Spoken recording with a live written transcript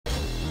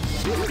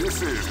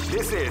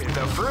This is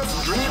the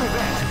first dream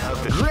event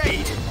of the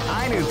great.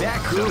 I knew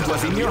that groove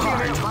was in your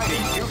heart.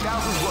 Fighting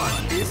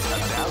 2001 is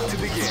about to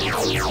begin.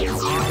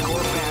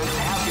 Hardcore fans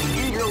have been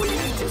eagerly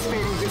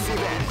anticipating this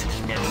event,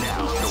 and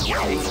now the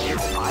waiting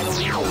is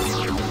finally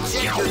over.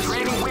 Check your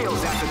training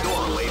wheels at the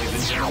door, ladies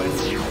and gentlemen.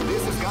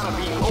 This is gonna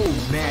be. Oh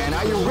man,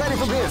 are you ready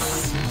for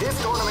this? This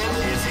tournament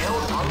is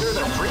held under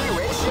the free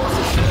ratio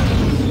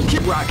system.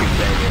 Keep rocking,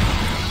 baby.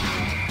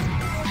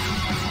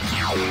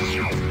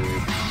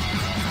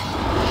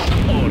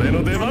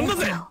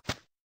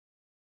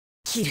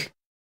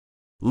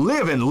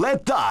 Live and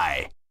let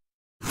die.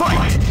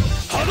 Fight!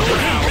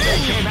 They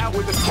came out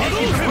with the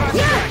Hadouken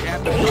attack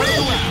at the first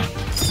round.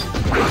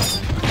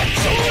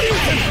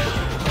 Hadouken!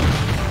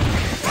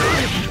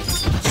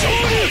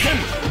 Hadouken!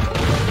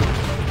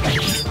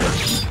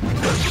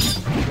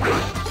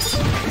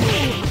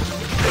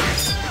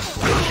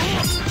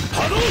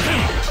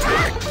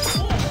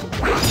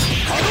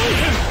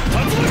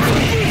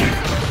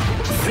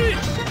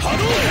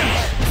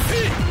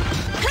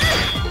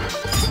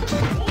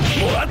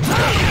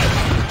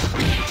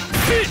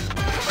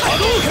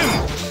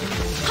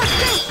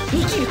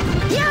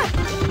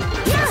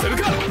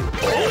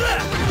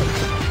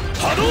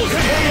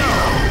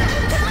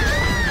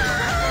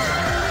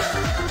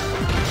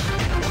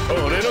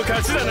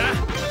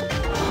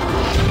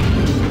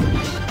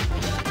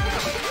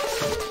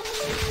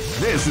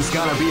 This is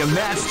gonna be a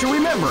match to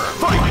remember.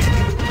 Fight!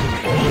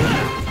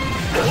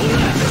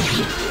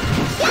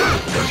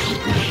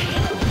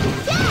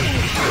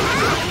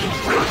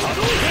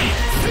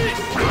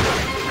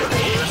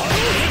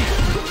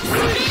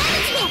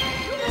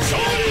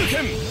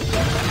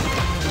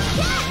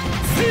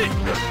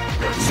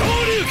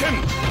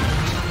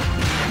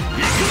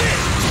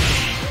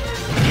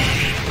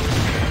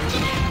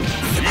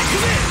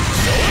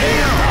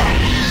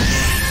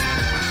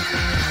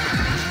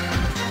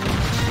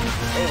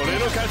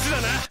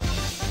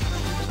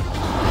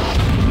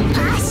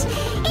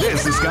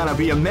 This is gonna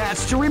be a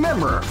match to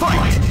remember.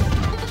 Fight!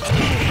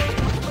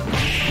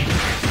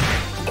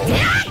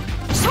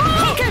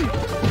 Shoryuken!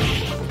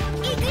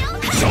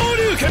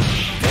 Shoryuken!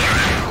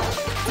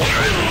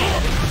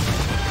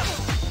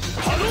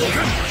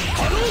 Hadouken!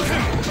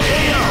 Hadouken!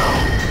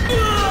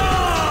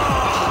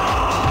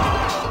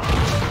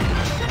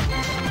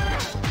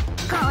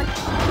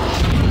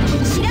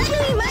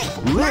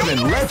 Live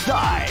and let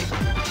die.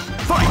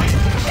 Fight!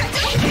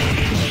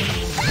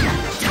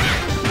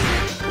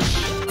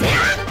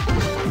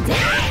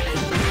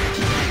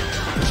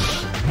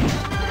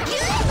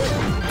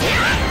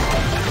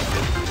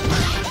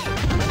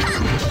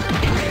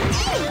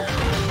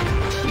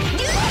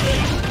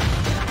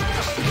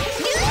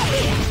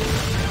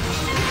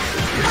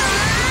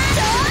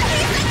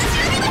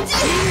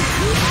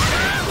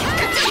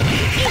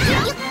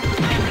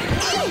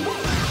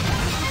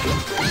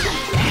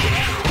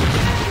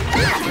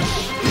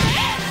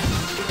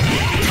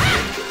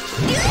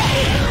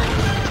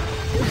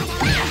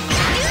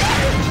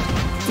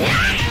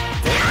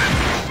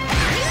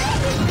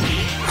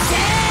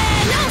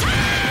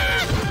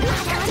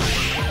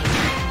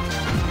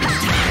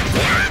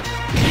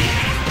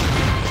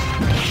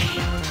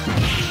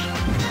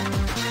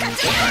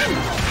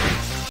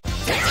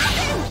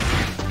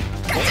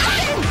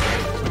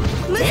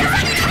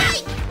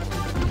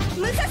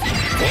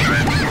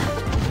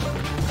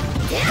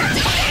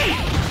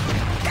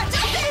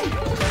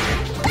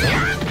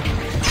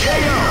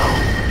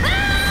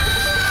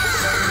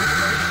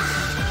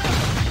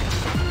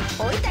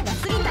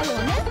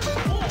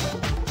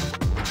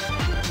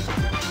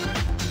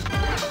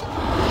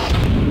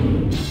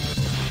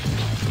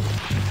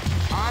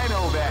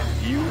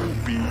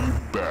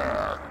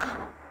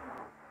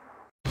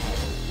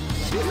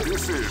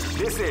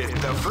 This is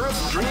the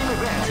first dream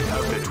event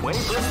of the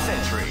 21st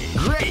century.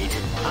 Great!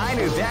 I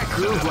knew that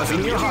groove was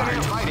in your heart.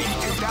 Fighting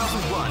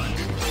 2001.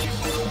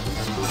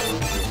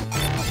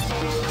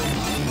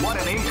 What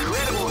an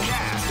incredible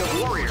cast of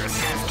warriors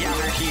has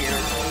gathered here.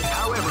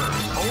 However,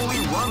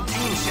 only one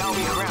team shall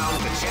be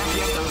crowned the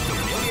champion of the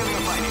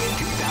Millionaire Fighting in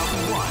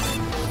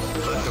 2001.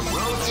 But the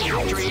road to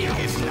victory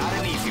is not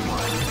an easy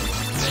one.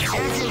 The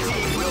champion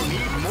team will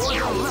need more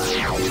than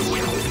luck to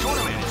win this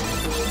tournament.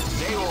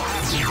 They will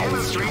have to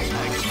demonstrate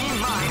a keen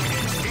mind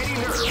and steady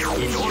nerves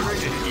in order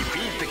to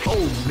defeat the...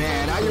 Oh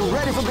man, are you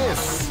ready for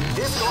this?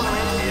 This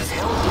tournament is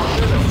held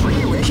under the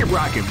free range. Keep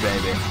rocking,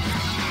 baby.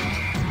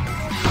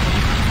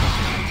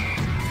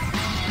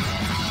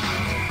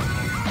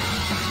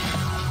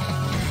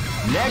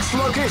 Next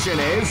location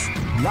is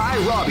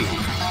Nairobi.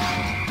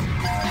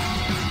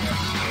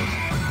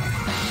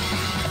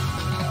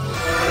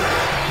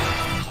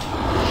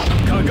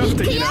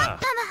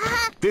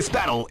 This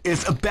battle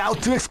is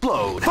about to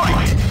explode.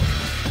 Fight!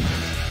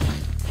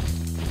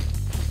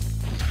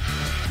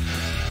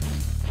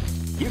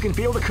 You can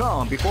feel the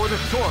calm before the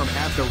storm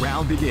as the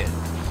round begins.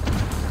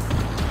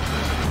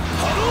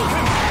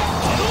 Hadouken!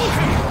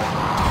 Hadouken!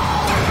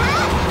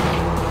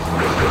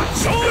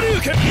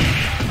 Shoryuken!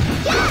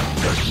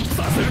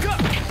 Saseruka!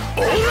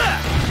 Ora!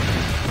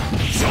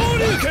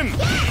 Shoryuken!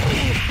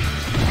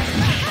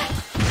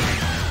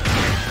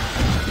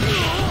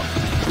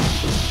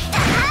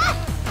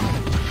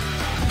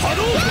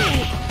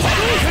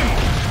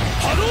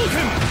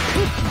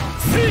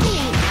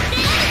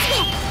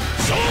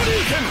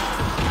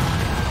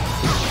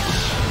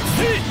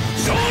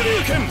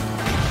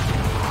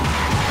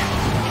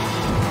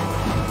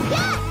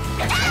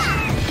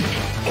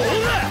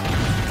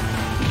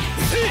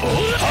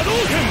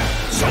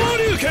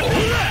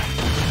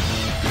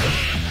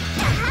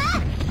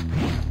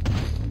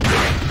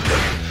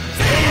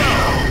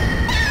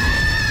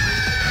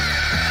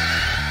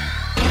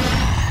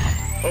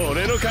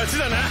 俺の勝ち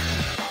だな。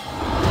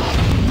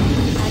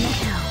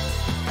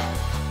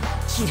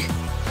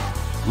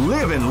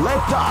Live and let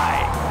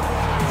die.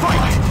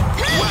 Fight!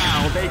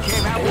 Wow, they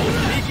came out with a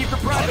sneaky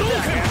surprise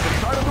attack at the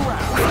start of the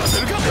round.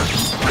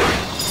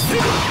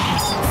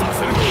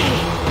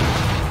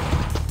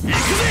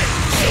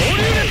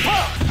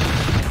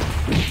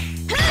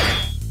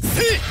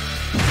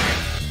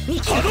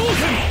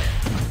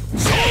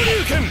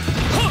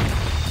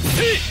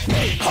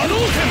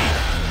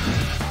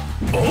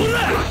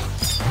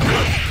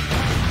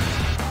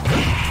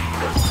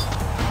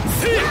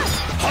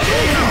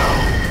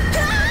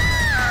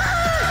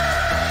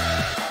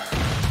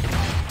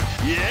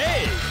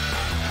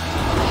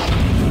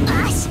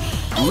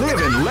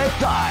 Live and let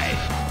die.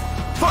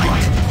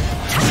 Fight!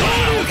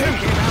 Hadouken!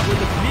 Came out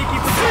with a sneaky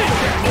surprise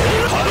attack.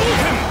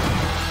 Hadouken!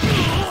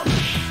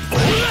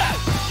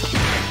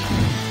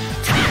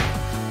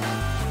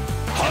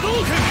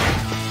 Hadouken!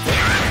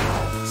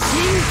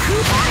 Shinku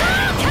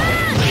Hadouken!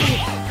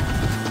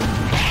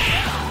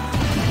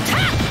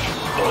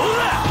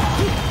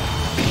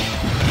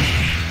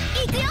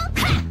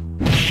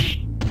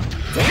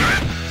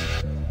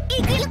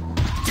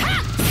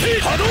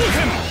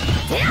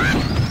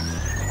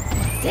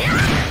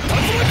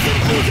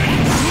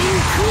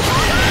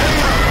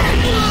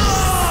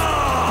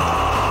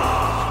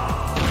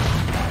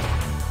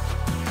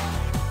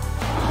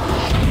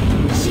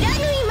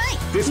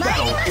 This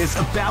battle is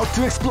about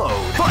to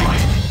explode. Fight!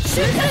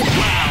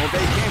 Wow,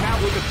 they came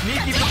out with a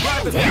sneaky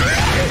surprise attack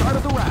at the start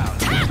of the round.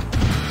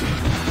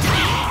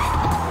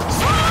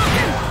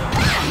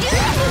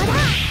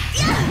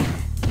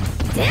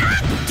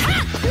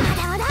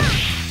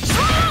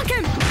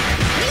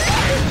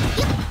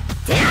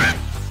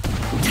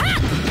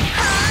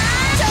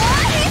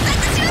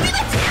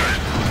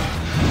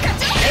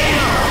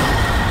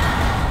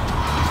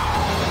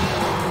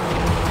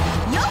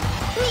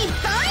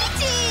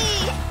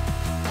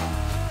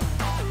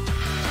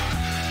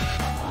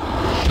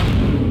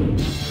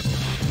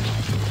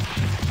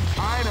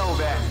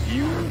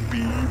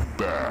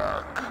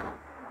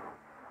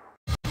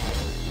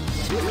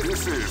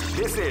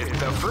 This is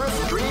the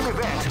first dream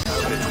event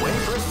of the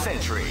 21st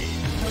century.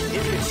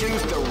 If you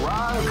choose the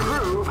wrong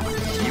groove,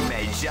 you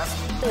may just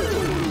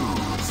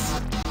lose.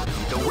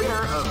 The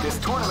winner of this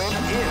tournament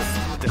is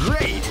the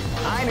Great!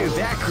 I knew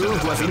that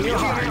groove was in your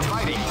heart.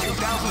 Fighting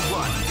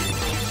 2001.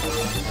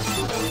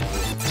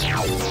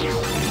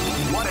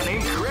 What an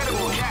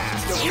incredible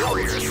cast of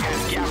warriors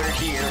has gathered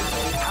here.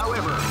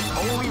 However,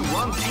 only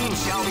one team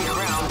shall be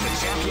crowned the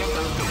champion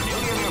of the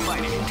Millionaire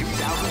Fighting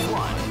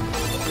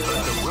 2001.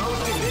 But the road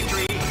to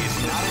victory is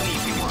not an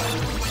easy one.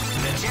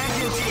 The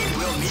champion team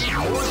will need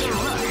more than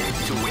luck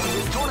to win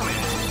this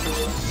tournament.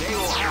 They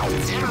will have to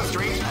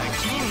demonstrate a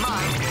keen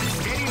mind and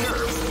steady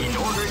nerves in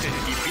order to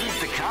defeat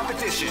the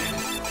competition.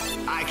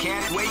 I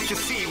can't wait to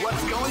see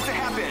what's going to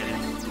happen.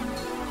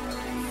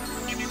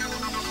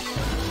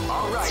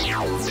 Alright,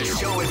 the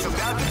show is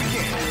about to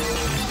begin.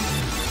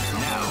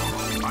 Now,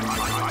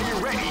 are you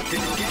ready to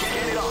get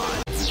it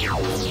on?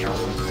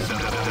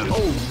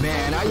 Oh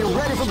man, are you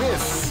ready for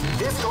this?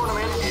 This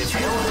tournament is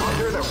held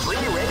under the free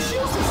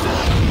ratio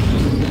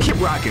system. Keep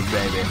rocking,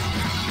 baby.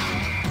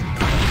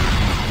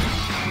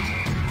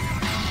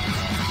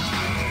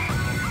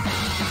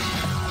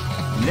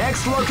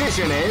 Next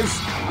location is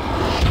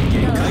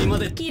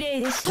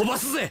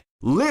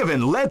Live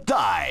and let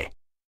die.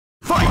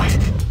 Fight!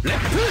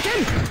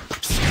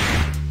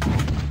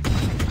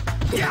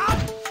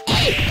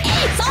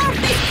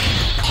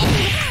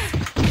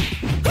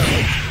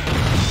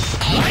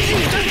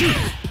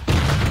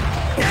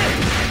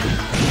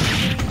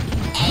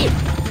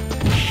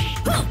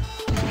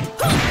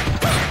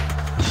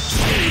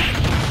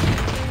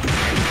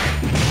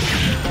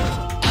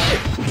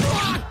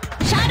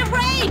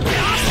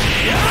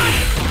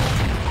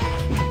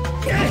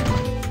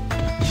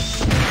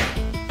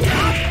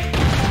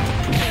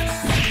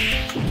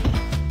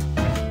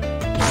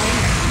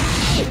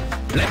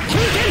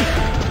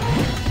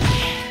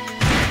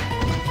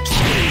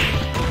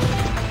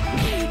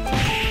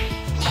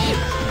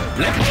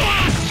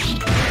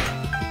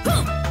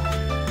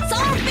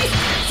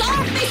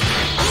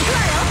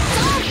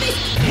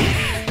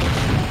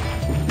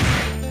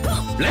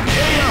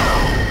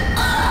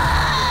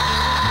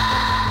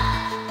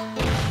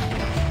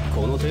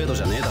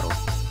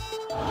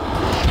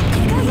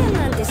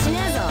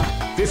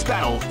 This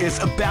battle is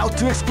about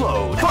to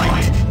explode.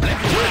 Fight! They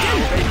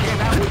came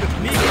out with a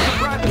sneaky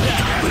surprise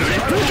attack.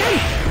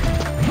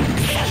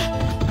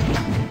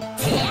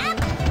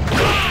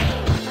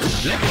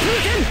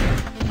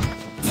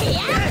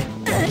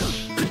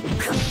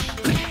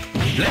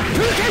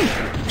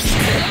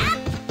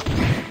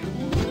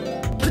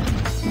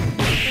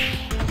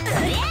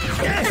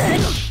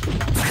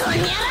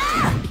 Let's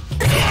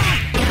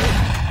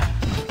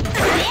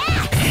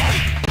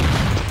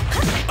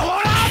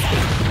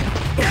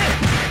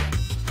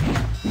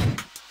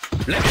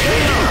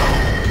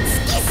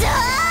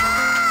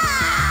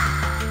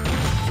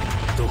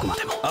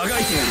あが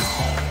いてやる。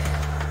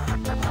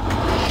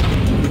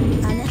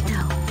あなた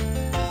を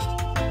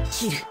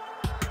切る。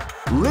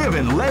 Live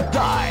and let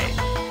die.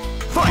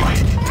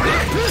 Fight!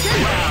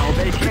 Wow,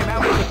 they came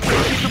out with a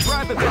pretty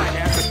surprise attack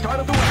at the start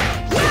of the round.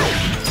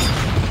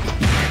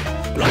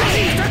 ライ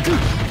ジングタック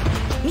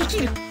見切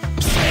る。レ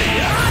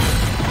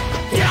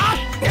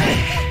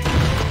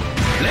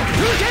ッ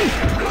フーケン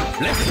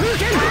レッフー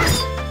ケン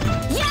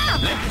やあ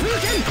レッフー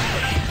ケン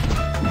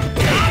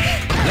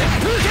レッ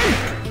フーケン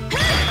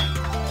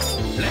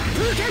レッ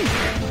フーケン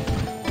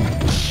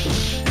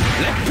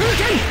レッフー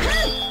ケン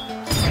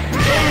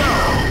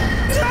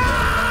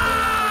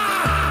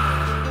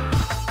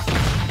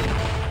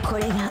こ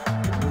れが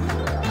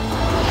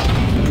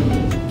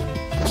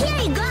Here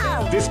you go!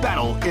 This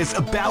battle is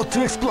about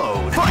to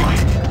explode. Fight!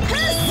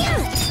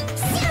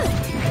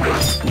 Wow,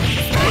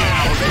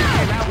 they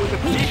came out with a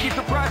sneaky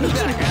surprise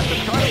attack at the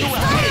start of the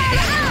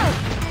round.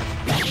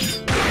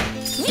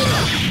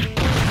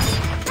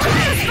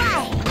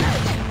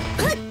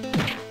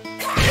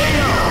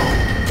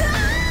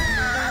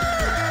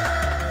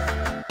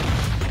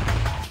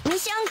 ミッ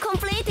ションコン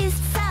プリートで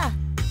すさ。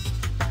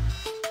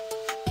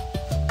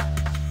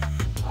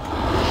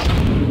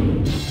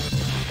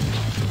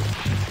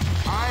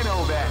I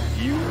know that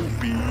you'll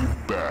be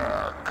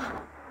back.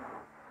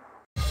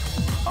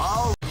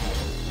 Oh,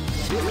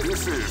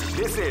 this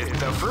is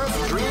the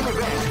first dream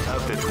event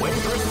of the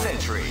 21st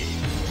century.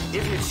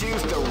 If you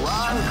choose the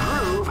wrong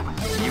groove,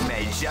 you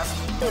may just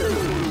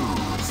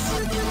lose.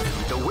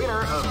 The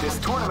winner of this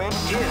tournament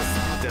is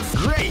the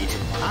Great.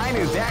 I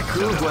knew that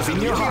groove was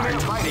in your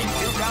heart. Fighting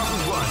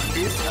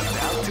 2001 is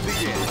about to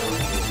begin.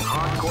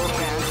 Hardcore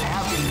fans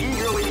have been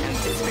eagerly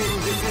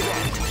anticipating this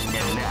event,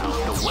 and now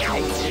the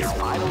waiting is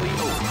finally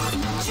over.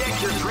 Check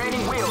your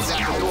training wheels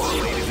at the door,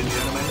 ladies and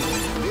gentlemen.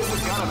 This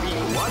is gonna be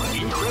one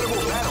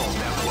incredible battle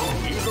that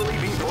won't easily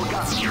be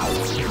forgotten.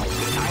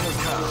 The time has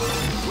come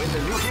when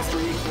the new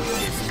history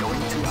is going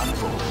to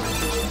unfold.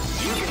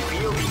 You can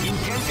feel the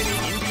intensity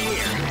in the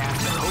air as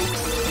the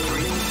hopes,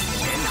 dreams,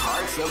 and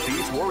hearts of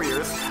these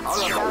warriors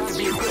are about to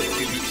be put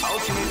to the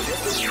ultimate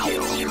test of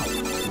skill.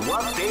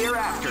 What they are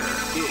after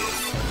is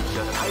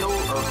the title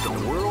of the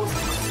world's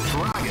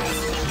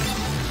strongest.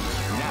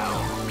 Now,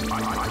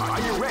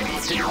 are you ready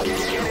to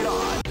get it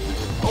on?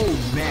 Oh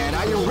man,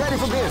 are you ready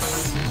for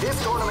this? This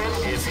tournament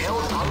is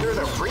held under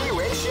the free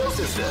ratio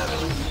system.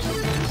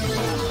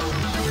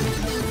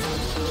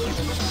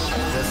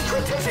 The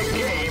strategic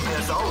game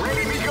has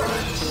already begun.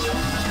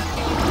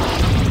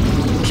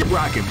 Keep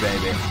rocking,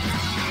 baby.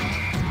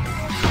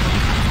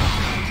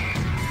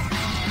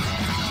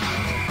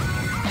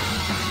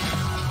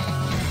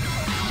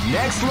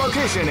 Next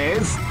location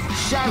is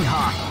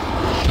Shanghai.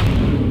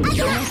 行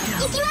きま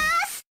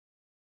す。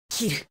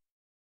切る。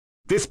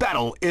 This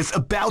battle is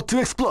about to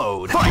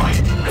explode.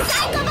 Fight!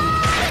 サイコボール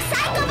サ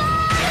イコボール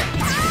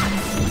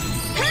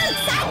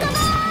サイコボー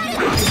ル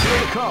Feel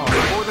the calm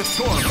before the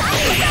storm.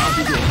 Now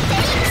begin.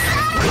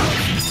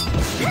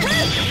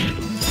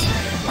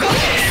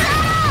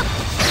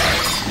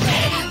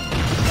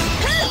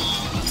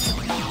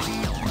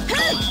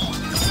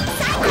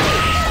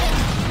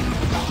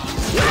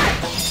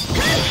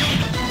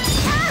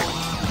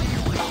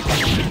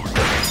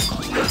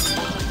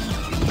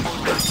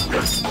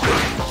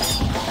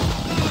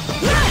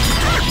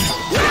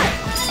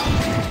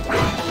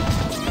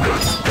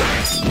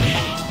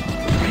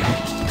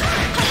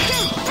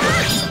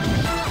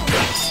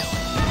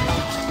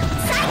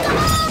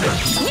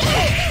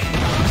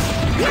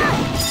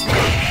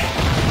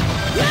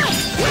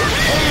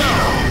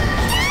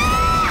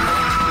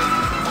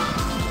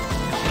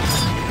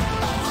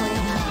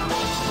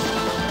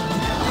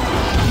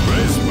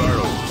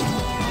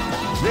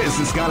 This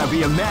is gonna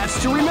be a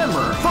match to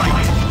remember.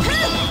 Fight!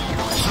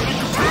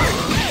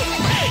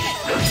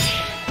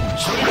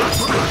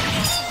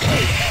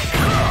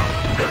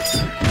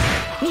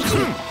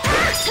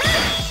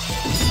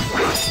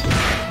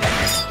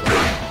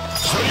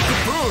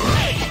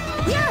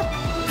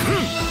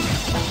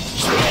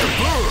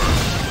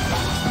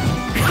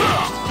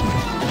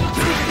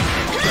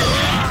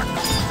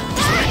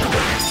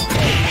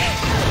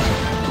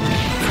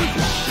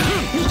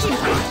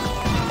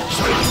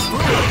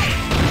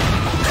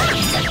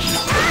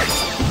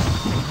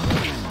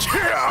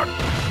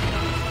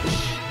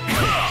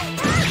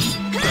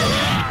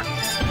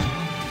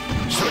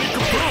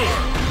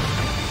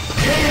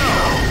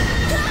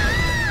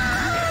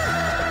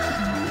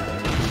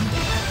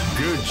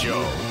 Good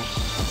job.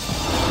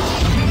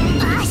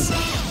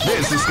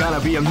 This is gonna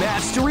be a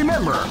match to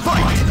remember.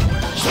 Fight!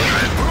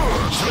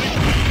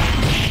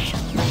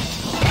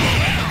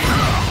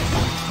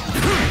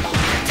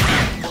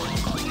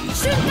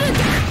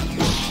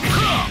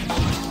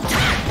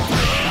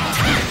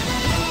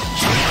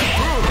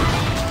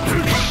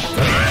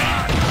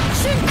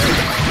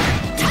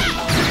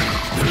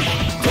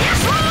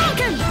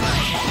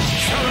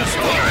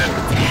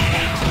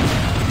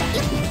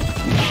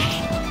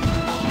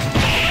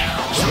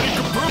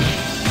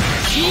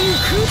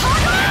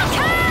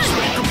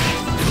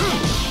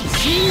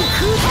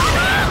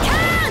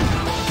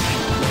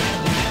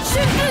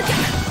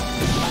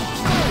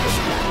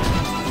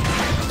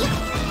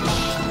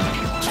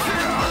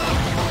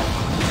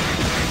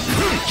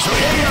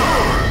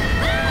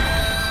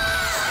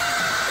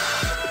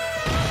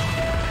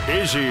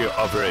 Easy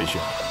operation.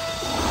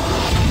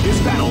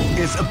 This battle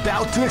is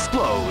about to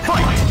explode.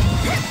 Fight!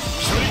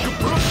 Sonic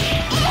Brush!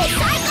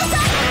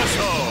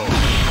 Asshole!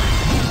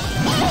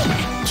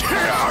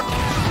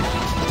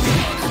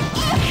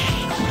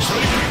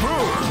 Sonic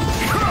Brewer!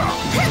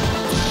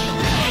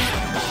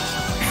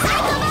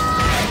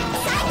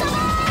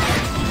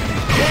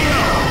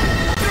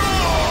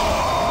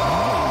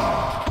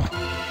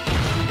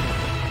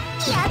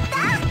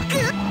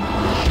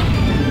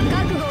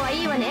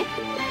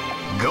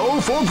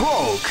 Go for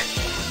broke!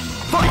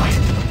 Fight!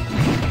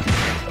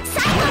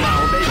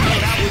 Wow, they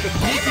came out with a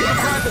sneaky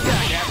surprise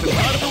attack at the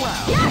start of the round.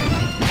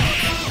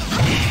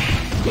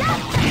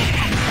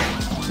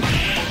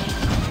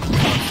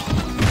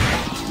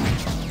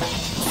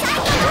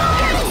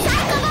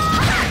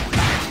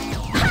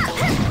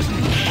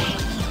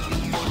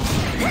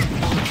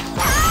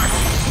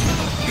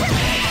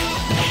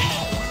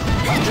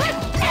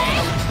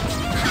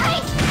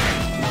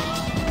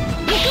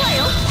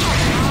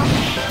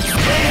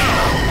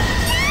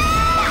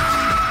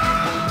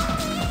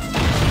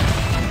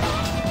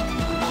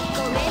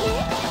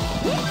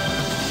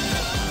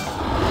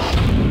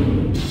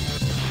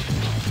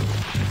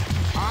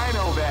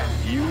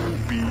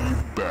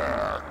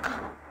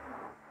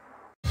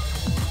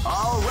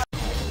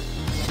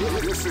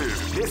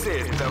 This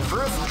is the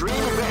first dream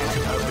event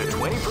of the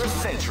 21st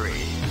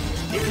century.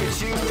 If you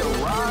choose the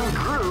wrong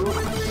groove,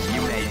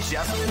 you may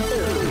just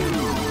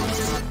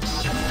lose.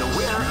 The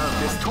winner of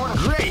this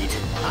tournament... Great!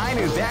 I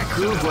knew that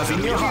groove was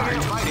in your heart.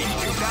 Fighting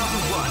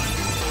 2001.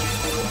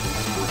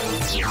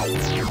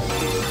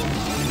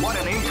 What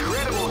an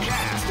incredible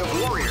cast of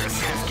warriors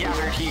has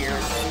gathered here.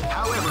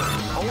 However,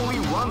 only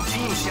one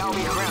team shall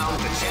be crowned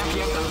the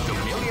champion of the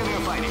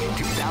Millionaire Fighting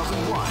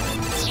 2001.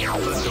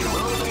 But the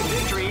road to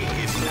victory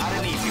is not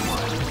an easy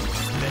one.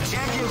 The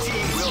champion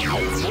team will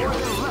need more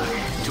than luck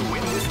to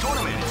win this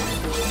tournament.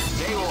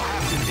 They will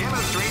have to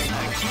demonstrate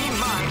a keen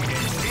mind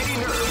and steady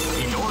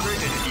nerves in order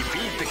to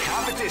defeat the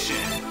competition.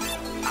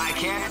 I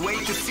can't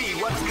wait to see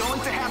what's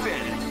going to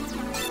happen.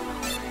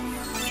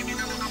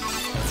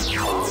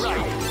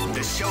 Alright,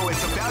 the show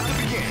is about to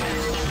begin.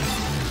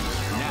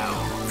 Now,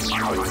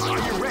 are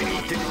you ready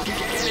to get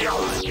it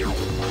on?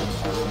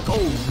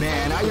 Oh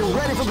man, are you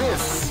ready for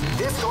this?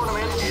 This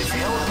tournament is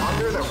held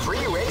under the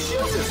free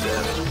ratio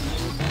system.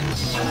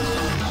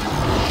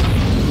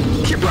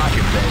 Keep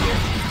rocking, baby.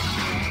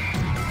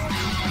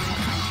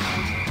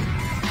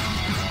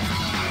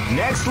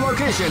 Next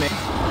location.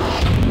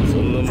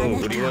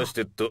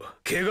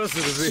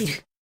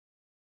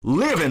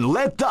 Live and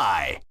let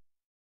die.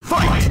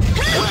 Fight!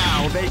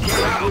 Wow, they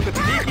came out with a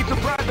sneaky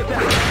surprise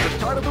attack at the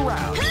start of the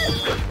round.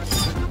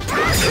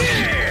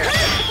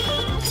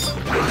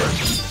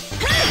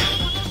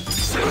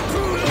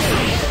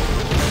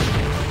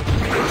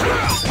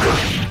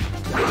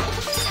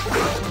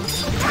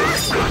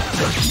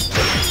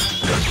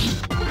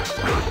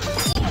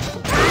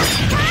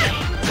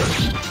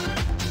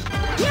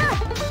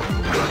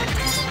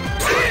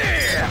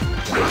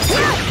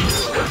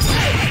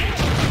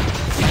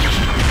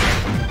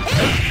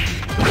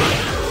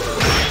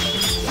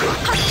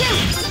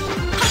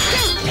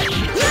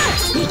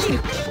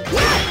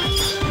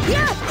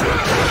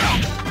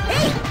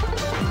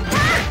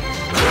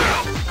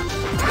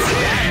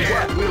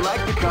 What we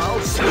like to call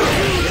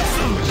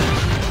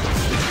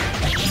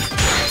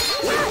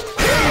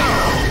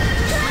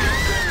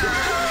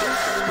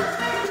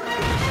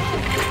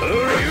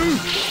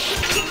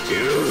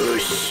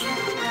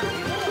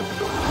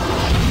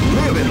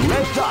live and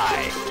let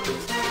die.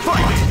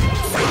 Fight!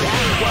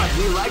 That's what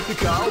we like to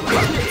call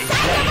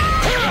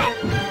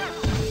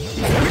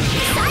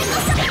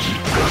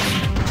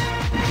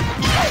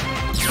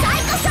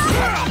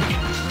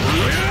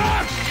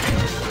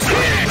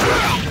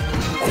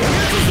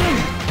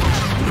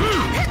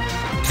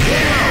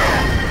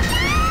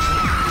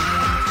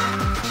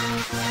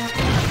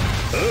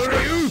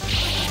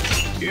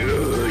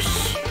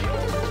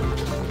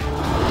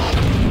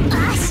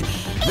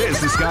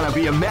This is gonna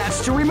be a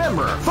match to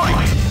remember.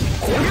 Fight!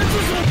 They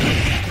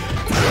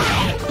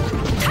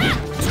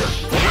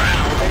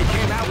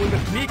came out with a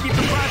sneaky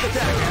surprise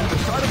attack at the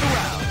start of the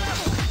round.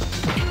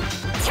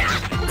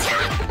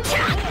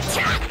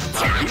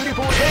 A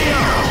beautiful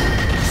KO!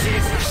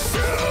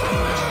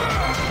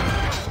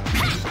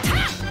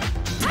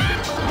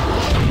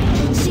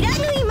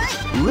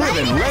 Live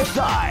and let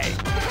die.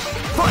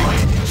 Fight!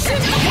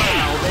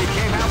 Wow, they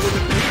came out with a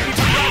sneaky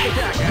surprise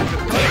attack at the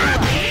start of the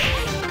round.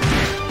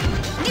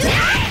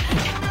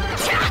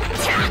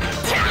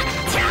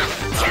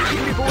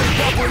 Beautiful and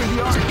top-winning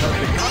the art of the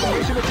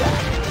combination attack.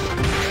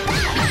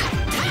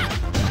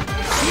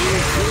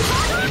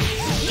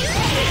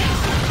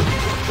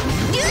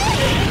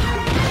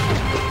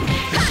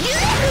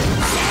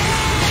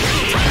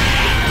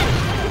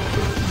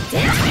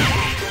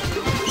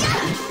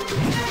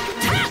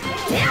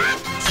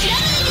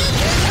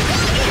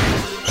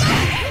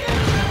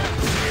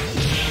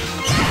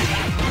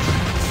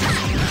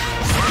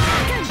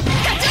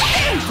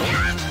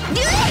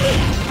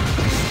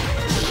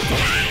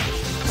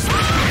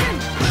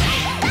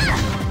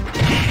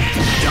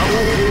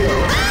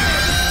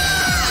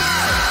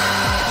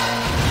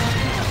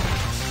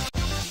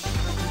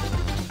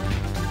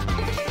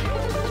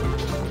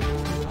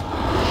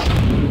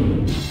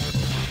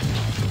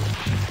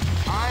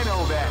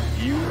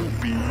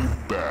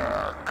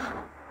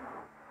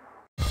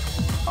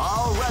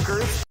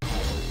 suckers.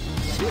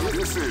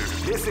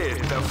 This is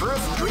the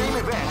first dream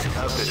event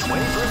of the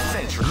 21st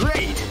century.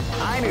 Great!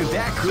 I knew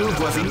that groove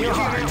was in your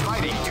heart.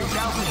 Fighting 2001.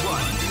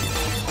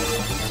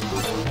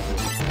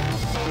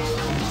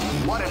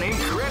 What an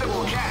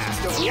incredible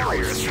cast of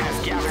warriors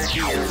has gathered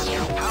here.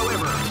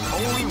 However,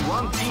 only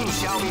one team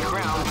shall be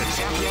crowned the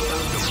champion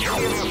of the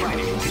Millionaire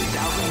Fighting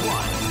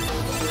 2001.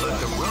 But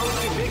the road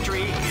to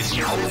victory is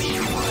not an easy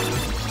one.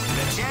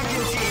 The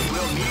champion team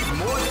will need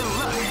more than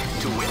luck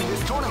to win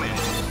this tournament.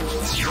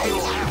 They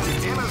will have to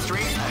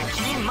demonstrate a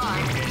keen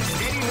mind and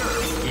steady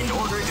nerves in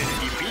order to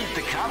defeat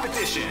the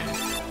competition.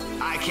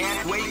 I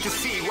can't wait to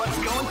see what's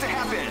going to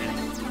happen.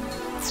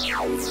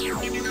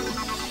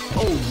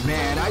 Oh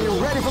man, are you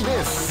ready for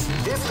this?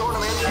 This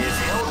tournament is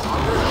held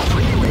under a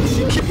free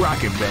ratio. Keep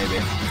rocking,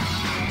 baby.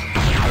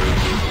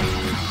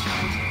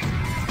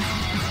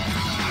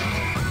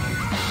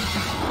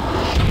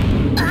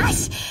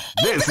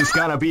 This is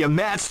gonna be a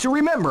match to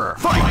remember.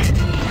 Fight!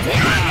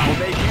 Wow,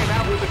 they came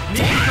out with a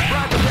sneaky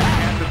surprise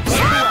attack at the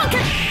third round.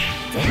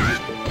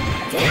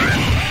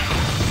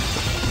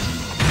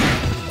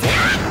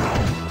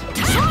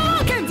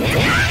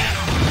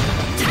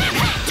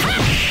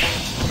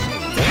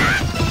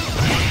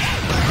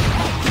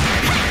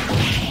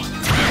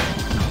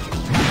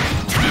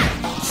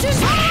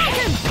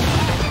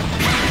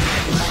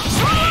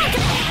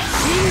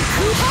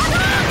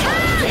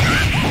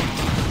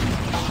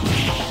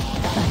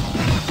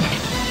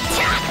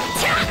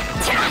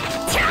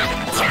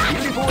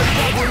 Beautiful and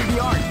juggling the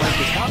art like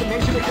the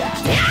combination attack.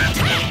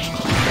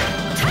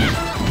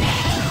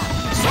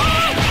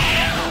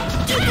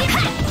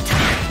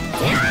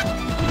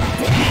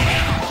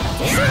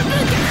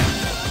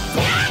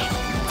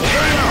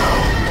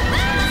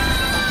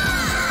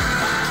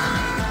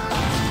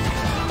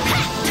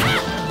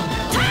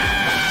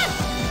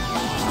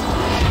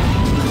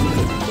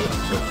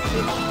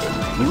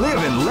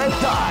 Live and let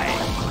die.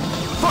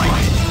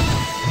 Fight!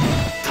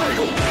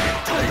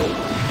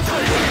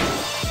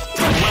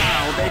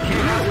 Wow, they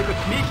came out with a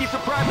sneaky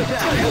surprise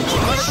attack.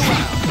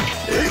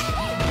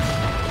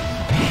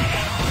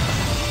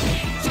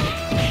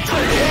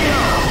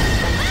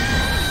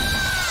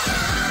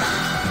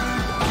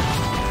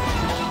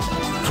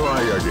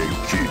 Try again,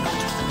 kid.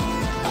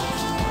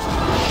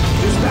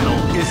 This battle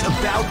is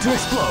about to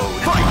explode.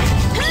 Fight!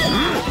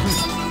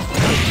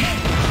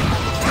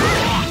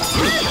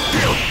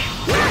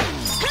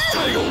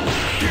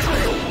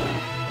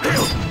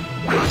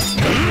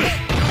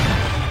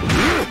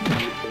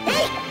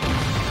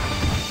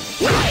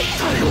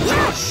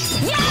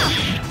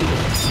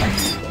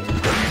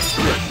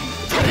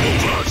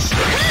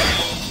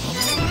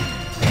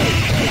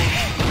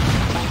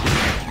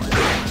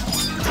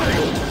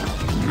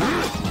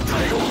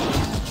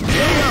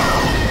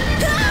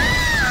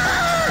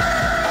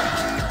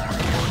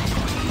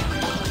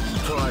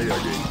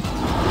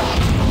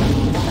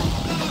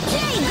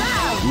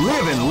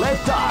 Live and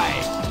let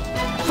die.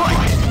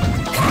 Fight!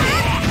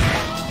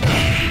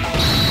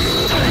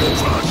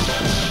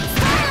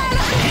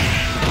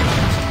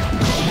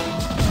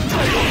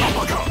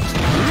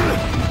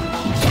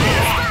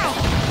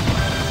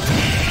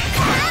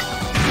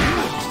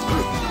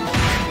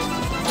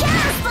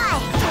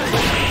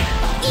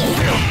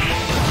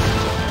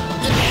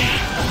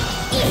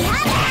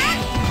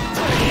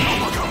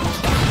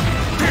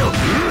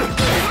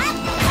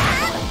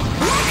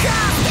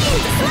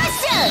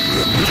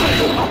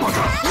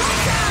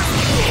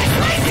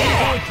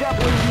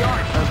 Definitely the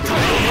art of the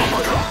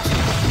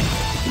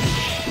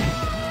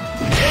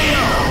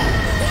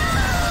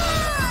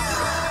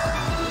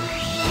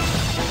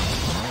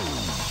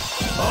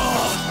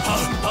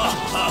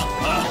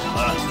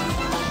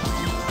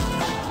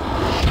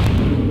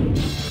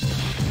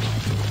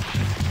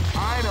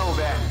I know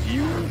that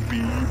you'll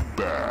be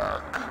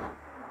back.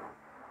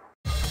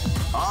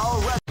 All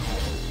right.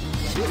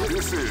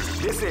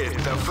 This is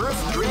the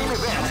first dream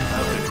event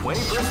of the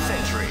 21st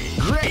century.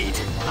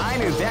 Great! I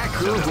knew that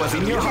groove was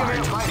in your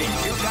heart. Fighting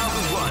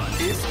 2001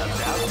 is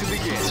about to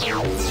begin.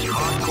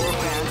 Hardcore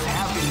fans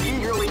have been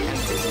eagerly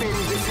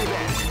anticipating this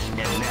event,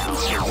 and now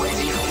the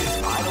waiting is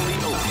finally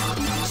over.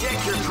 Check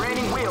your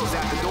training wheels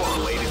at the door,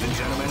 ladies and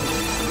gentlemen.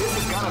 This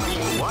is gonna be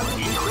one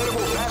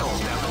incredible battle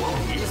that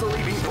won't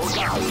easily be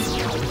forgotten.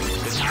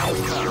 The time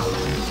has come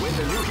when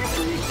the new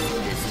history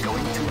is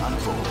going to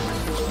unfold.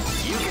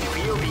 You can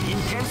feel the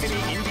intensity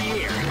in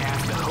the air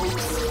as the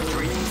hopes,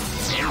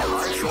 dreams, and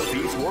hearts of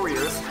these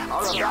warriors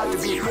are about to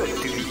be put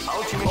to the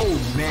ultimate. Oh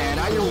man,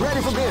 are you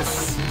ready for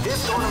this?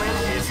 This tournament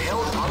is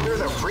held under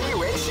the free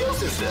ratio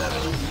system.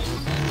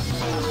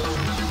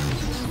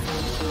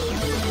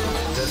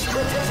 The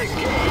strategic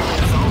game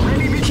has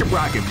already been. Keep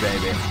rocking,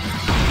 baby.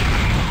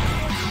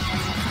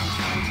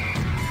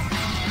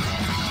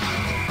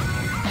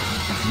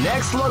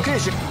 Next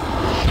location.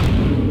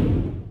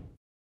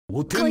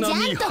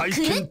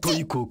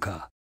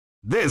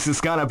 This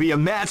is gonna be a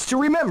match to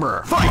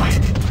remember. Fight!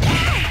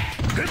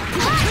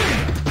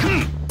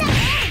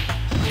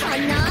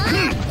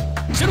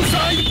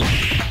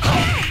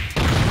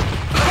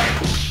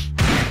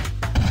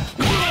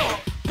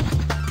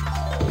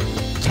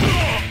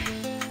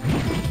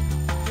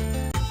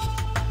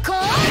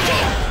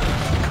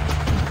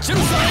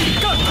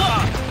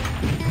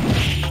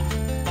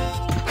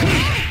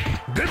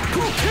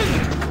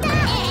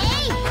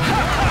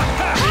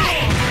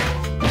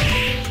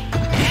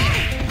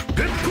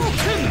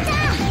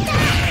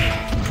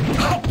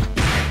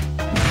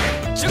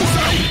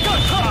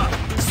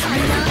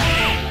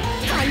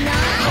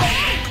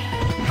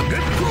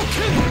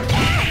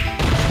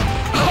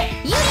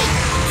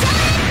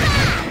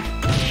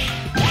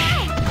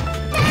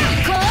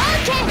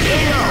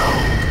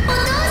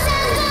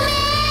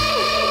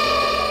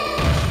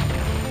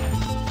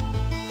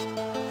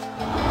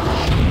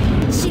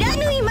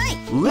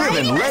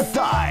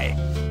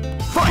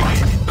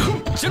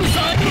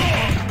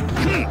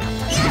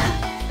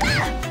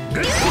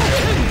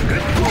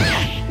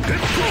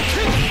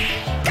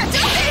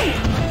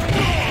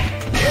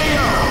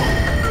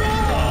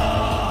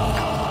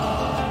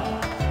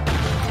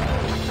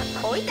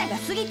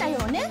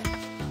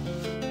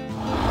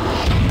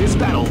 This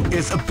battle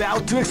is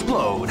about to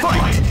explode.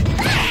 Fight!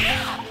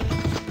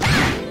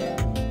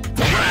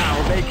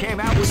 Wow, they came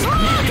out with a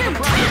sneaky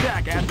surprise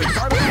attack at the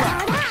start of the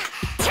round.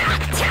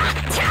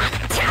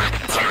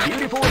 A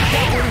beautiful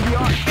example in the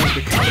art of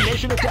the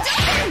combination attack.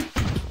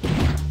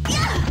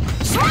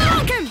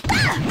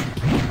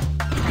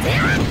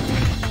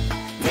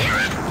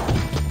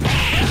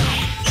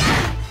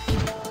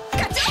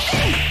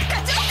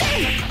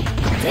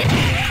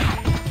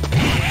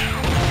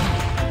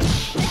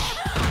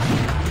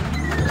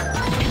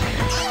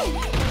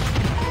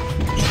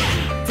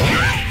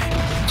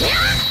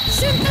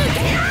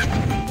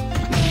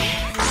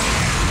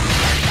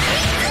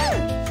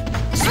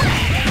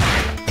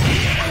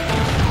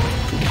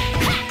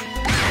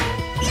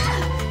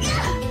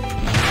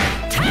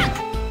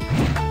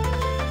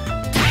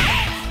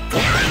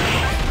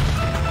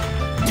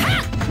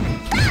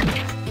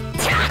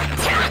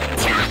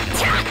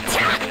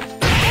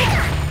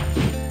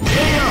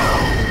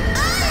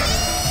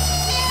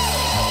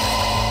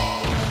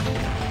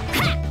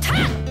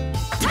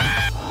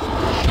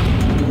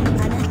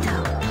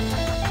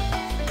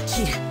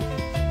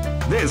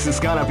 This is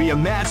gonna be a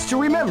match to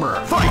remember.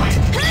 Fight!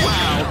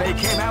 Wow, they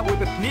came out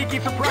with a sneaky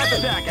surprise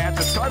attack at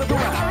the start of the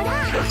round.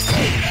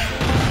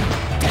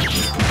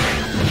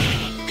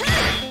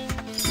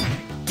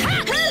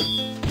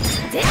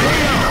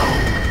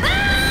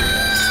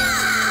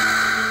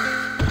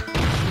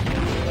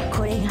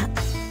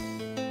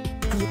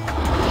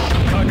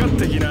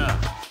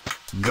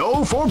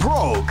 Go for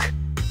broke.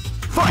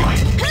 Fight!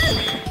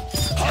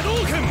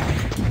 Hadouken!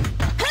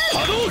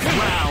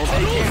 Wow,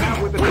 they came out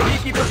with a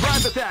sneaky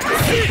surprise attack at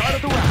the start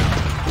of the round.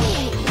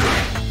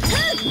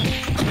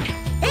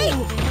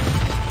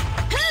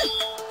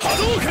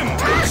 Hadouken!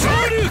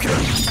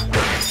 Shoryuken!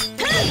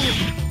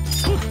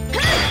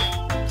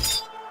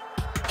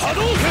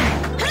 Hadouken!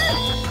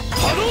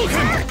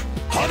 Hadouken!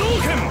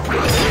 Hadouken!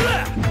 Ora!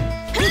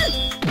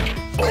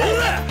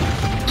 Ora!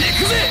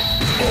 Ikuze!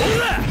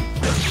 Ora!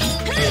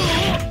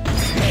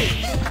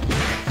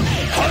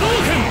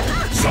 Hadouken!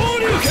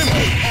 Shoryuken!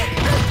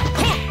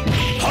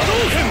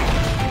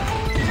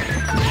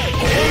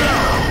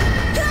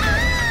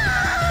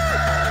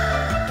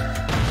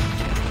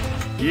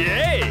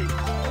 Yay!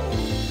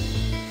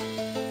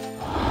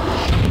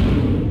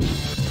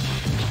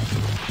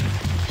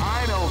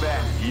 I know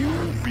that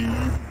you'll be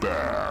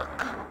back.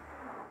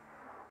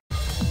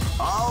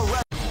 All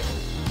right.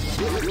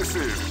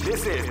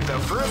 This is the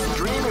first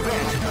dream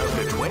event of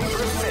the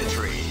 21st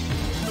century.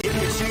 If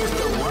you choose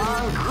the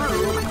wrong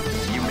groove,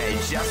 you may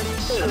just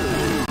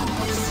lose.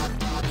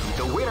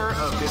 The winner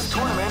of this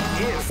tournament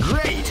is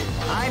great.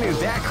 I knew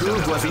that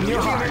groove was in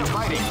your heart.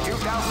 Fighting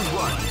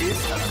 2001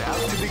 is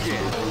about to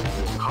begin.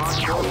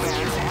 Hardcore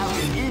fans have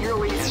been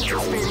eagerly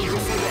anticipating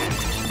this event,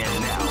 and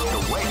now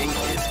the waiting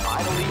is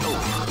finally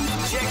over.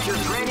 Check your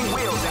training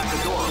wheels at the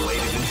door,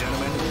 ladies and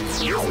gentlemen. This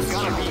is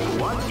gonna be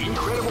one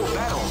incredible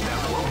battle that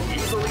won't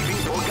easily be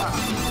forgotten.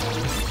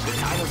 The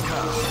time has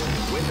come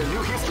when the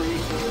new history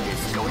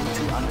is going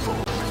to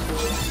unfold.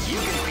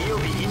 You can feel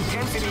the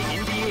intensity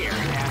in the air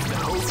as the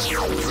hosts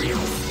trios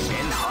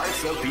and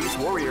hearts of these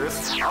warriors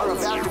are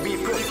about to be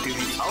put to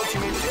the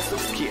ultimate test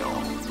of skill.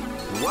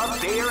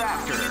 What they are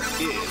after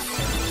is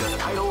the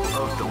title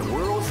of the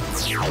world's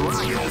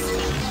strongest.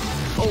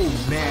 Oh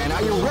man,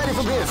 are you ready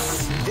for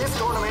this? This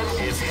tournament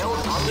is held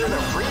under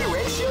the free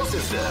ratio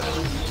system.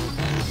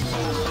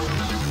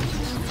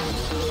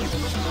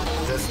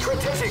 The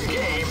strategic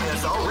game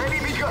has already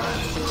begun.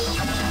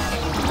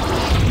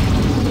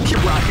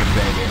 Keep rocking,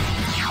 baby.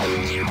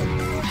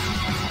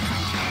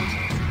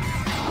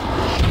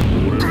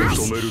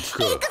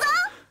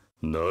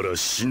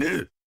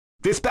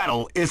 This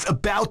battle is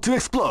about to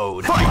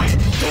explode. Fight!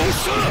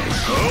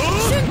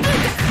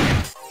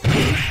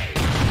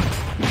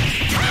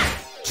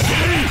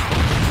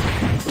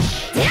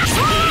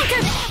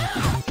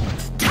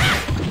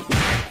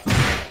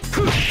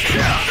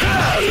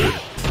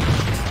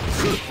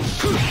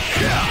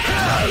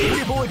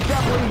 People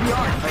exampling the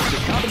art of the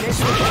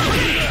combination of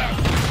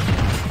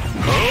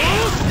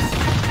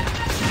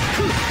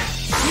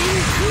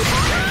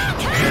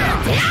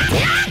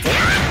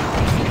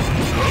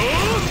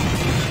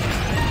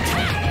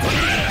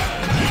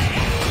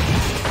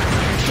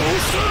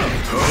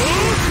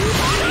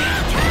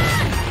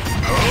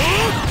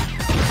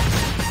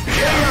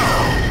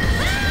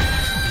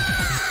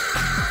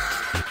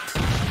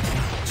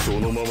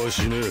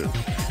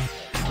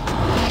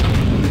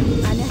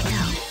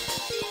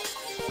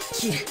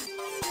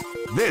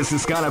This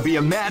is gonna be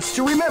a match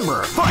to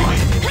remember. Fight!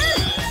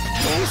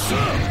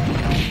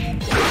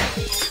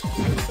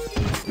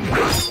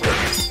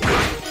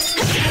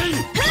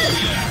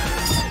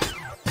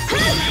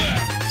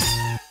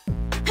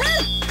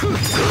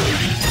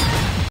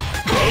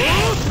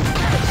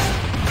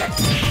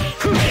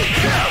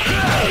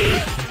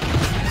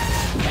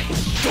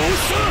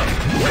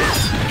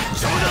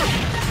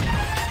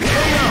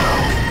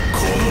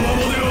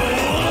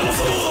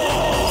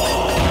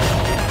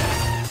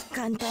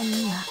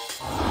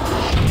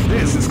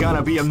 This is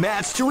gonna be a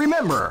match to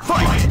remember.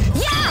 Fight!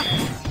 Yeah!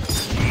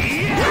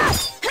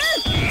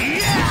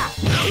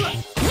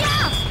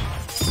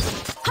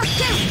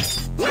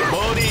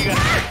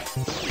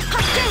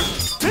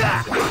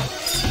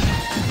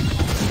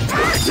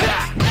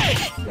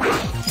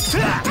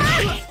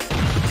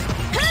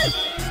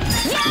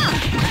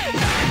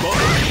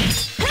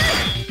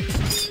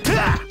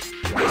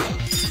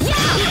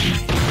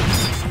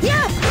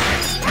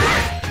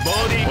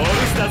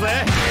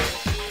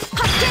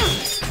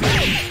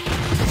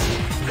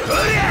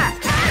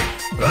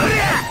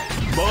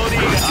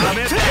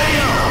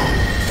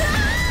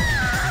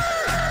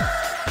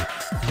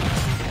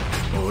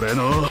 俺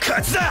の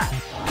勝ちだ。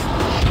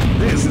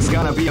 This is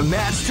gonna be a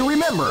match to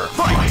remember.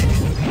 Fight!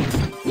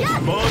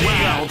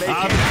 Wow, they came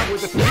out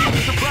with a sneaky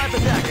surprise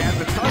attack at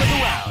the start of the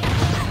round.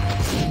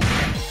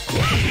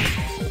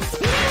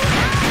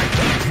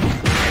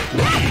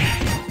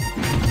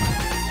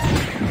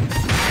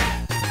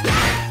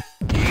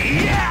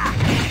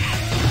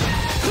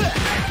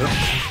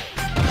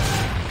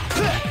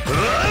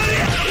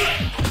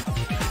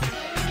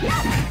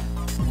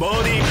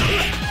 Body. Body.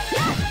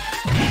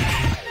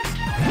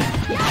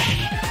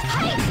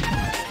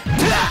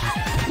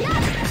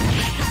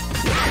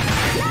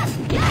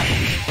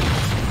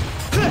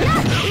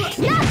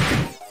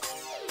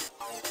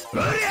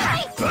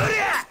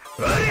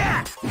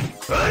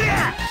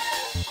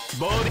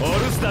 オ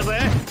ルスだぜ。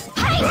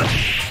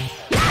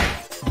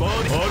ボ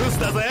ディオルス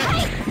だぜ。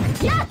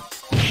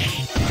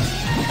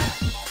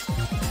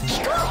飛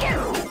行機。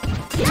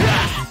飛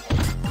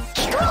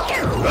行機。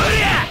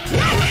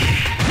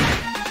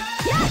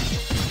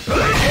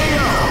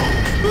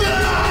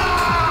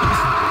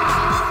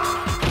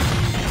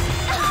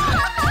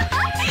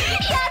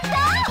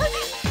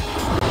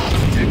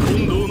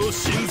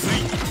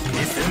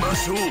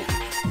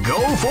Go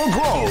for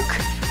broke!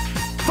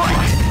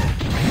 Fight!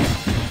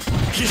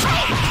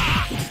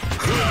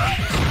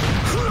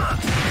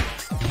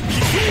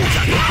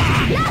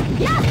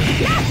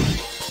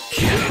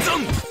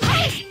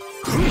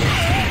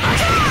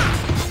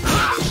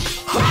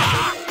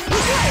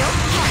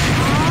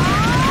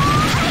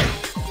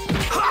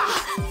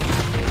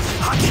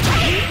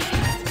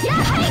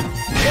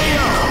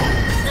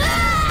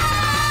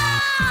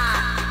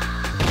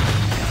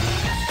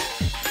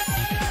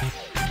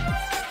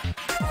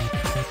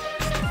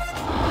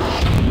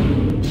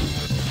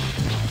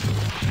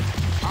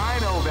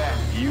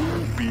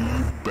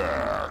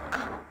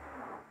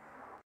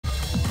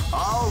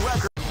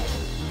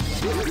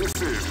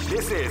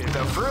 This is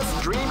the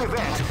first dream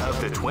event of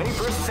the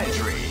 21st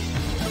century.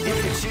 If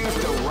you choose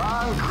the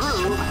wrong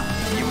group,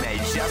 you may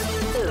just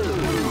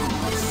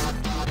lose.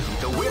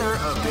 The winner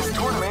of this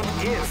tournament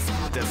is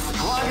the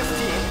strongest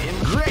team in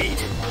Great!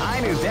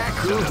 I knew that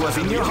groove was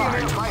in your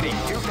heart. Fighting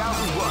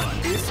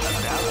 2001 is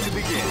about to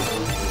begin.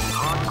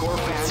 Hardcore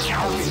fans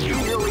have been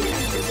eagerly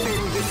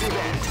anticipating this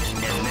event,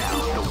 and now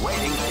the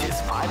waiting is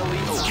finally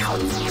over.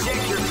 Check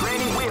your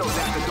training wheels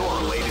at the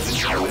door, ladies and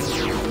gentlemen.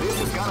 This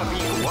is gonna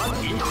be one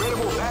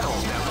incredible battle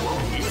that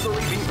won't easily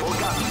be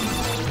forgotten.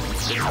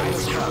 The time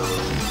has come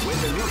when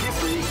the new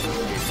history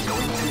is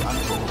going to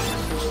unfold.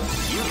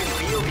 You can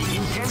feel the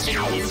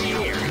intensity in the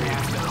air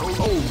as the host.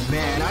 Oh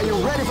man, are you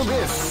ready for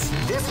this?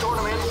 This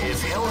tournament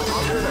is held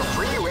under the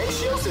free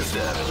ratio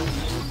system.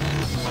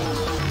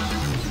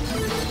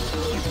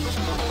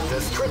 The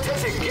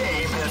strategic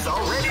game has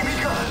already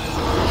begun.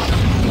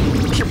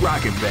 Keep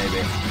rocking,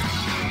 baby.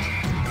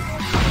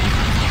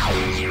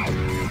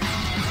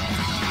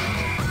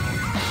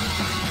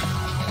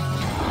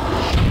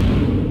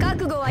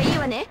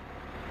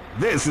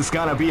 This is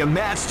gonna be a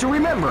match to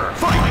remember.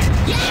 Fight!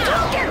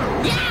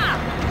 Yeah! Yeah!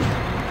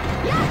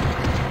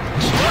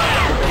 They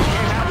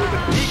came out with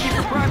a sneaky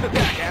surprise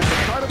attack at the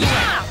start of the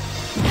round.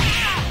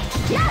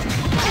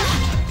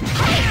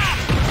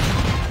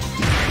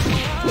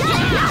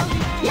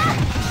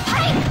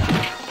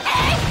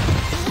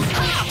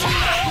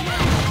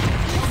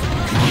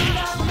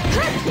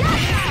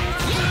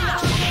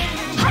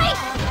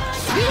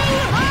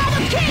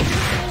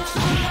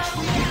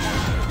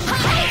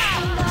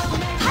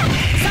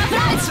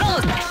 Surprise throw!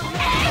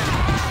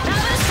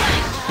 Double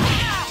strike!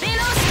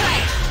 Below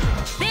strike!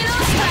 Below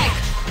strike!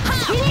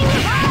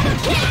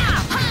 Yeah!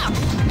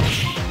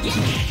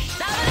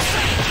 Double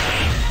strike!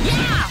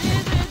 Yeah!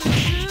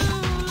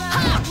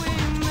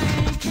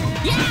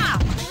 Yeah!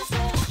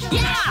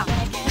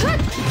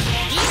 Yeah!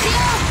 Easy!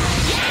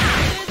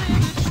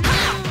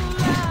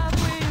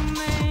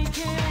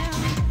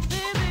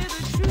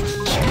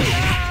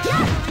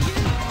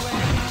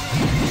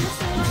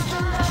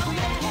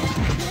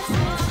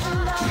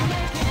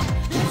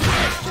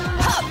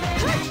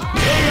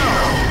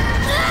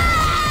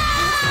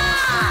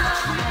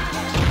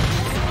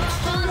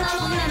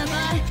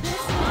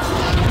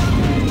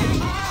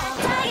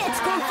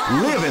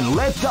 Live and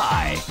let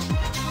die.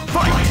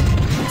 Fight!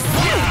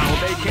 Wow,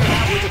 they came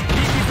out with a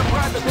sneaky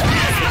surprise attack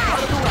at the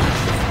start of the round.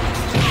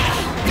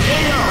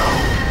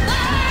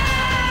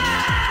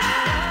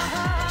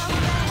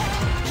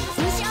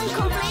 Mission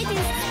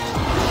completed.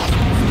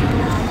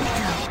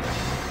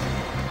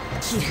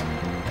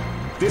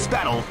 This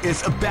battle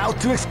is about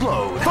to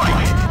explode.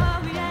 Fight!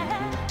 Wow,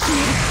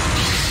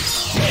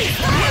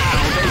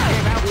 they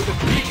came out with a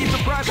sneaky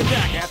surprise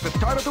attack at the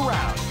start of the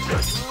round.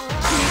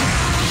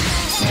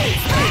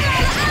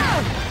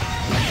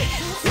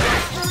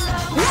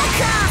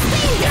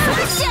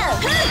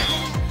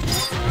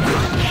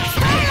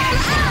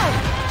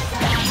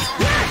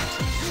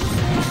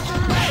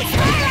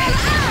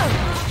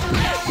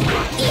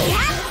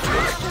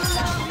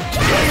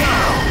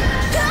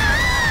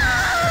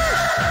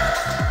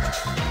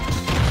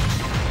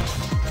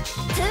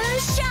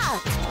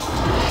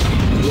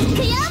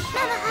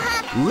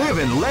 Live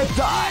and let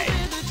die.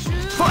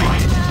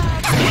 Fight!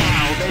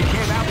 Wow, they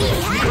came out with a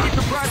sneaky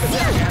surprise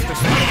attack at the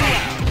start of the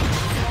round.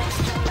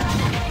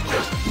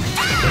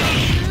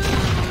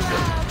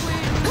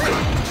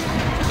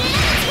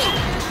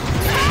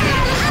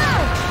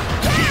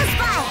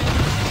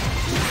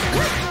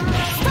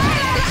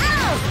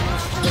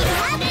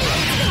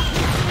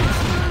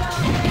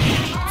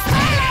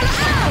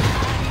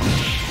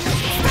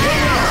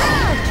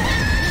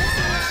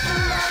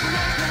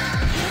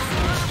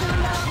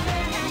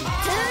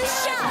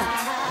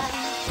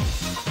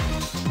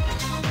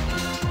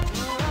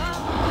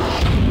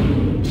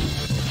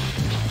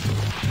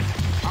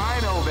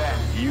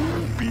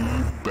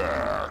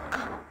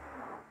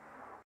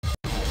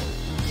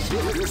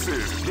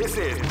 This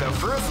is the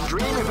first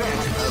dream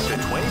event of the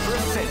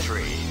 21st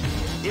century.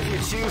 If you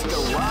choose the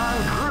wrong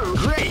groove,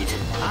 great!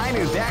 I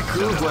knew that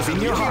groove was in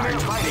your heart.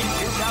 Fighting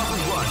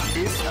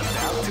 2001 is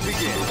about to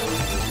begin.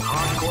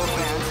 Hardcore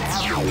fans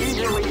have been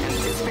eagerly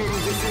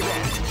anticipating this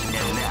event,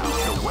 and now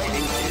the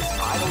waiting is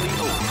finally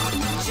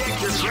over. Check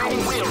your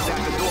training wheels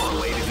at the door,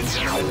 ladies and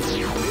gentlemen.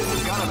 This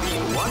is gonna be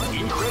one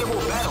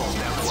incredible battle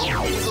that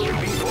won't easily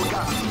be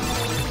forgotten.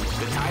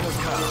 The time has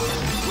come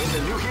when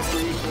the new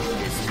history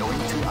is going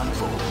to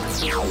unfold.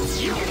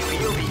 You can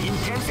feel the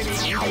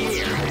intensity in the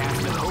air as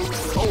the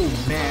hopes. Oh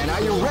man,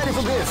 are you ready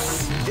for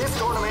this? This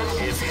tournament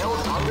is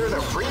held under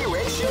the free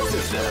ratio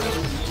system.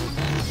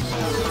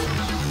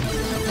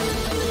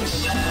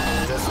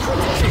 The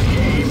strategic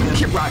game.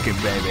 Keep rocking,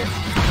 baby.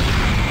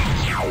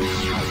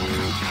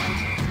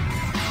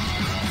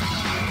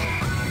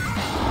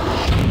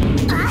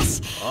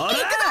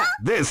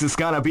 This is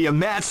gonna be a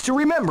match to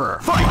remember.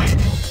 Fight!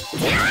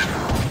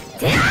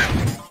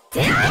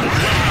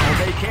 Wow,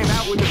 they came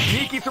out with a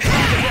sneaky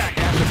surprise attack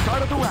at the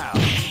start of the round.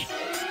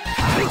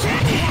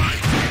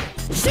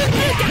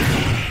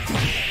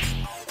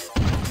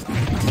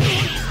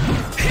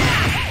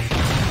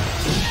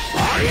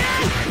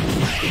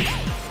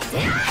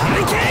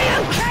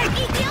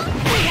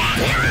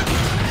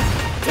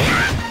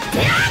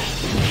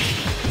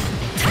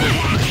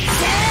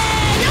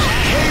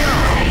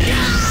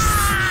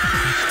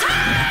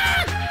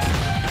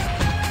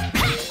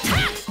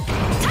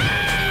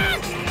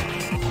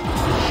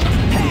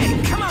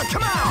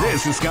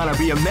 This is gonna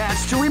be a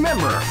match to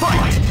remember.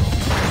 Fight!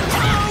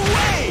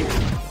 Away!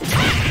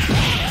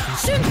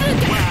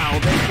 Wow,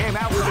 they came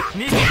out with a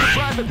sneaky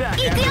surprise attack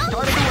at the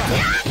start of the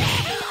round.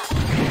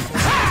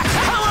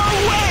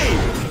 Away!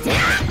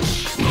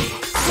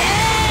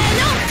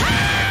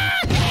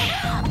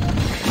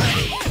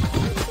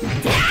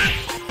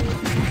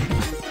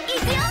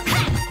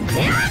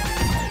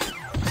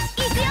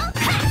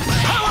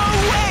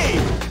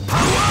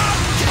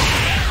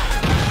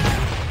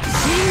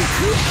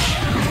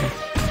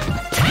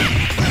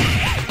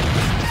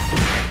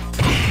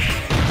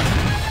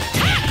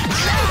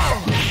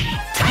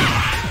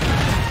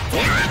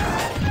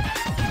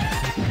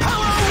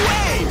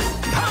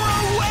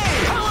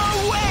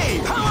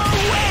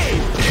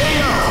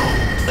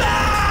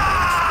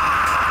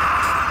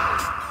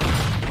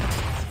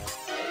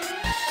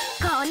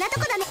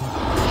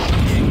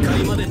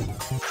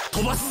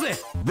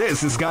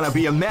 This is gonna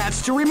be a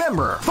match to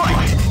remember.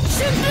 Fight!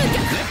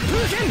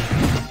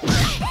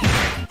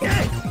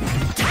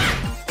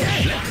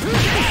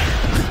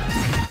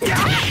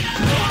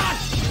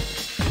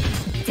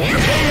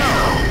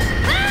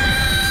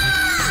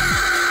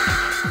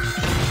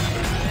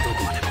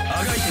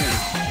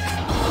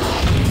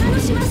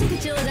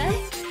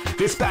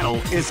 This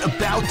battle is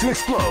about to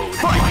explode.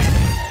 Fight!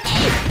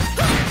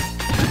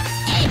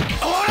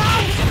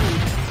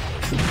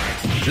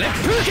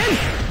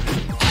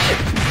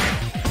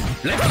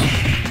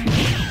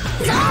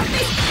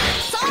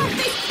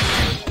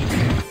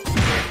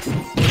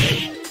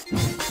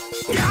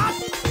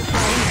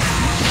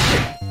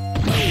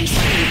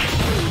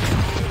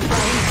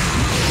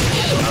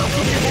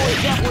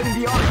 Avoid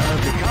the art of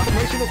the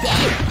combination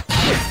attack.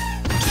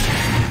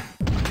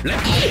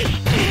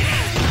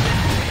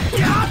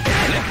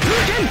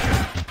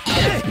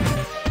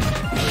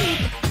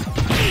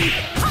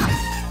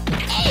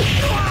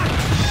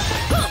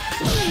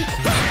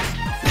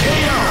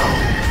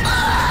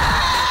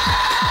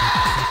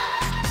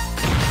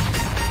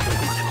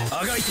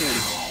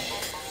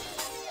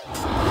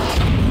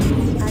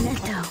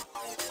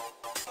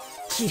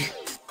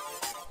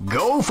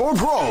 Go for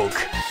broke.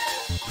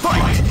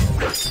 Fight!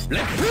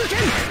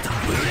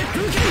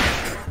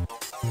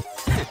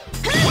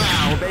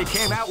 Wow, they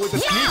came out with a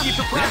sneaky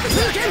surprise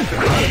attack at the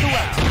start of the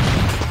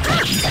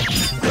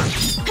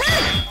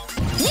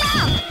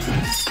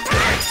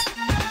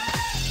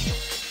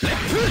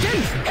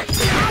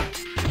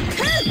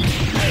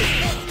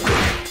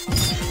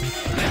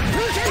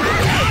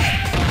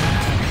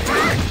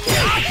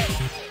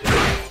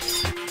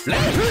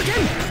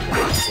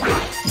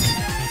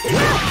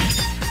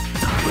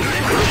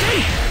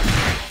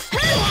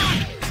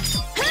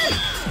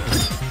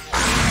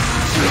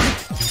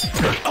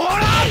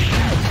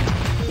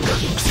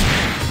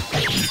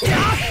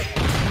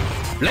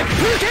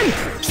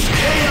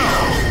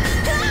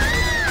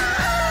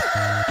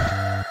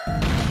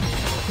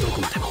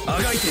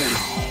I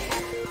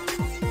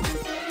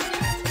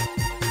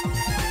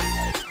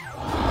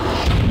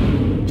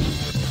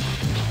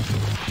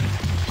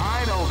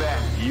know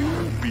that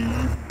you'll be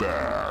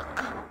back.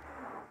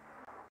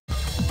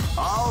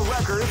 All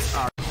records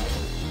are.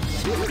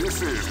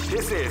 This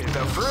is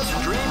the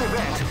first dream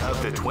event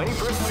of the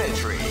 21st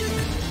century.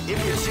 If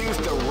you choose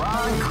the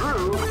wrong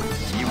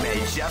groove, you may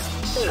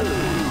just.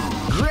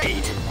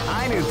 Great!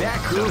 I knew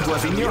that groove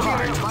was in your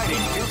heart. Fighting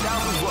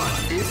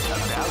 2001 is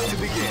about to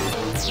begin.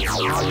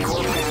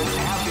 Hardcore fans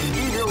have been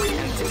eagerly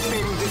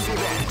anticipating this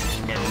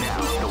event, and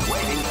now the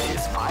waiting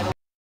is finally